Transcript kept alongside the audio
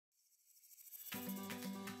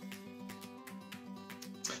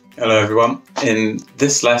Hello everyone. In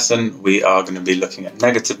this lesson we are going to be looking at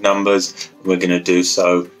negative numbers. We're going to do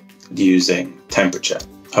so using temperature.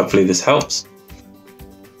 Hopefully this helps.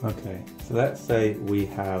 Okay, so let's say we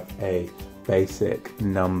have a basic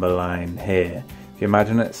number line here. If you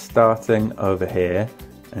imagine it starting over here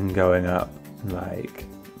and going up like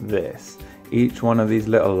this, each one of these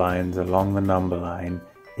little lines along the number line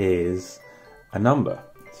is a number.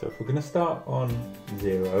 So if we're going to start on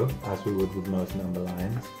 0, as we would with most number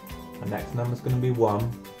lines, our next number is going to be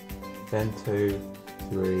 1, then 2,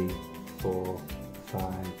 3, 4,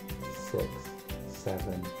 5, 6,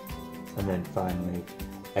 7, and then finally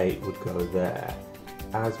 8 would go there.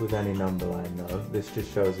 As with any number line though, this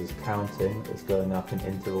just shows us counting. It's going up in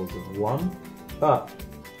intervals of 1, but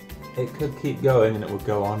it could keep going and it would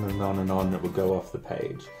go on and on and on, and it would go off the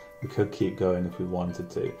page. We could keep going if we wanted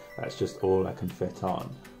to. That's just all I can fit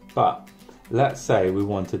on. But let's say we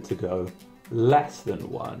wanted to go less than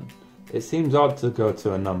 1. It seems odd to go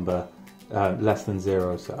to a number less than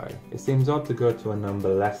 0, sorry. It seems odd to go to a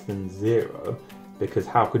number less than 0, because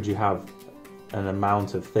how could you have an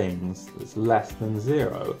amount of things that's less than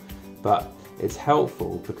 0? But it's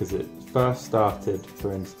helpful because it first started,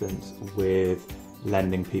 for instance, with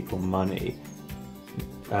lending people money.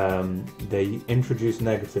 They introduced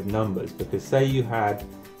negative numbers because say you had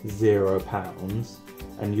 £0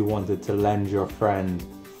 and you wanted to lend your friend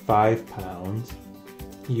 £5,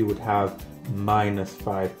 you would have minus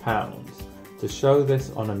 £5. To show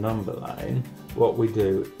this on a number line, what we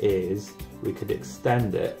do is we could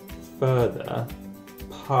extend it further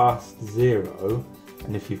past 0,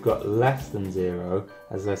 and if you've got less than 0,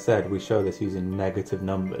 as I said, we show this using negative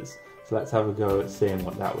numbers. So let's have a go at seeing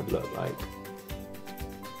what that would look like.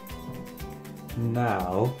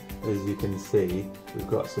 Now, as you can see, we've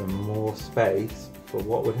got some more space for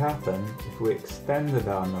what would happen if we extended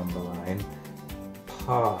our number line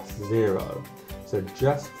past 0. So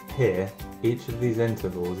just here, each of these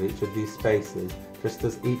intervals, each of these spaces, just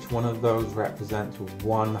as each one of those represents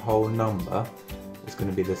one whole number, it's going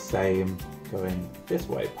to be the same going this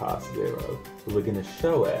way past 0. But we're going to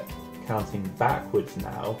show it counting backwards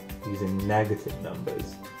now using negative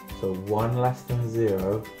numbers. So 1 less than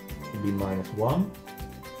 0 would be minus 1,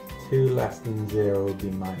 2 less than 0 would be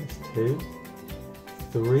minus 2,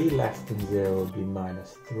 3 less than 0 would be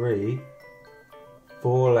minus 3,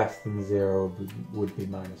 4 less than 0 would be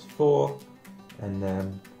minus 4, and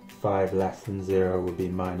then 5 less than 0 would be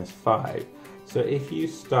minus 5. So if you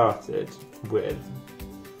started with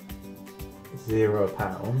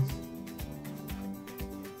 £0,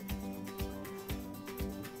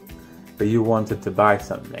 but you wanted to buy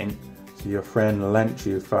something, so your friend lent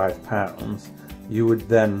you £5, you would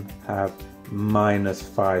then have minus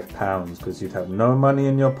 £5 because you'd have no money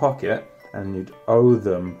in your pocket and you'd owe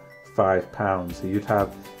them £5, so you'd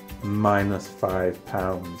have minus £5.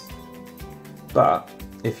 But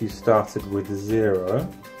if you started with 0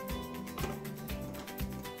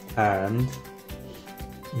 and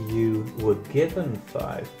you were given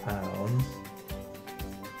 £5,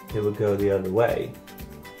 it would go the other way.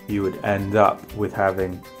 You would end up with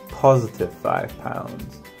having positive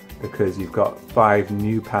 £5 because you've got 5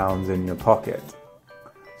 new pounds in your pocket.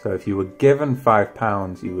 So if you were given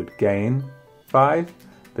 £5, you would gain 5,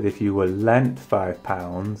 but if you were lent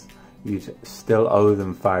 £5, you'd still owe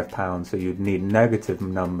them £5, so you'd need negative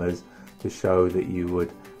numbers to show that you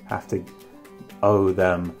would have to owe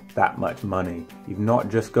them that much money. You've not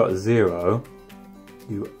just got 0,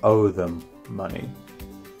 you owe them money.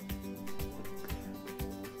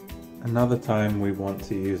 Another time we want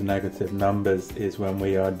to use negative numbers is when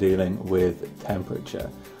we are dealing with temperature.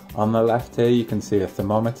 On the left here you can see a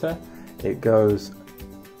thermometer. It goes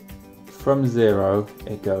from 0,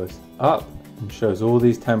 it goes up and shows all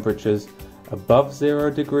these temperatures above 0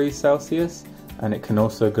 degrees Celsius, and it can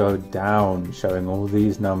also go down showing all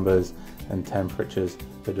these numbers and temperatures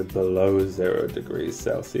that are below 0 degrees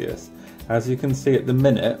Celsius. As you can see at the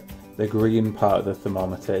minute, the green part of the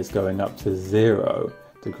thermometer is going up to 0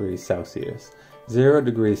 degrees Celsius. 0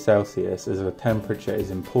 degrees Celsius as a temperature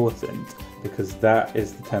is important because that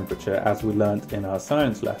is the temperature, as we learnt in our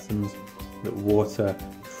science lessons, that water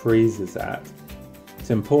freezes at.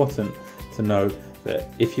 It's important to know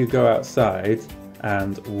that if you go outside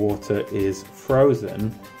and water is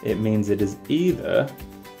frozen, it means it is either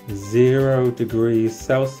 0 degrees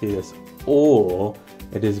Celsius or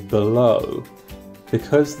it is below.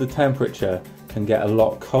 Because the temperature can get a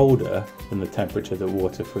lot colder than the temperature that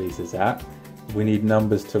water freezes at, we need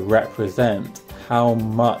numbers to represent how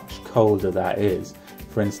much colder that is.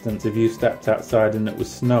 For instance, if you stepped outside and it was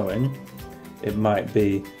snowing, it might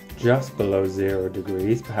be just below 0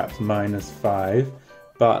 degrees, perhaps -5,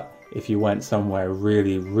 But if you went somewhere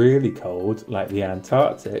really, really cold, like the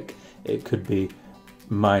Antarctic, it could be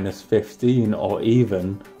 -15 or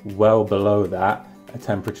even well below that, a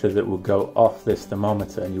temperature that will go off this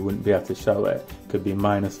thermometer and you wouldn't be able to show it. It could be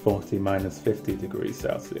 -40, -50 degrees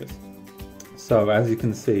Celsius. So as you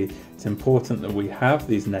can see, it's important that we have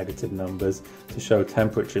these negative numbers to show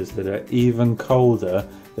temperatures that are even colder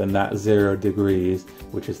than that 0 degrees,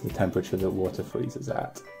 which is the temperature that water freezes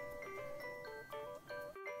at.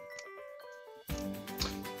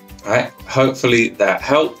 Right, hopefully that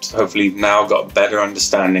helped. Hopefully you've now got a better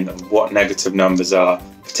understanding of what negative numbers are,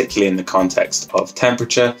 particularly in the context of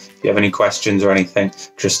temperature. If you have any questions or anything,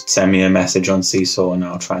 just send me a message on Seesaw and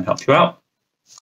I'll try and help you out.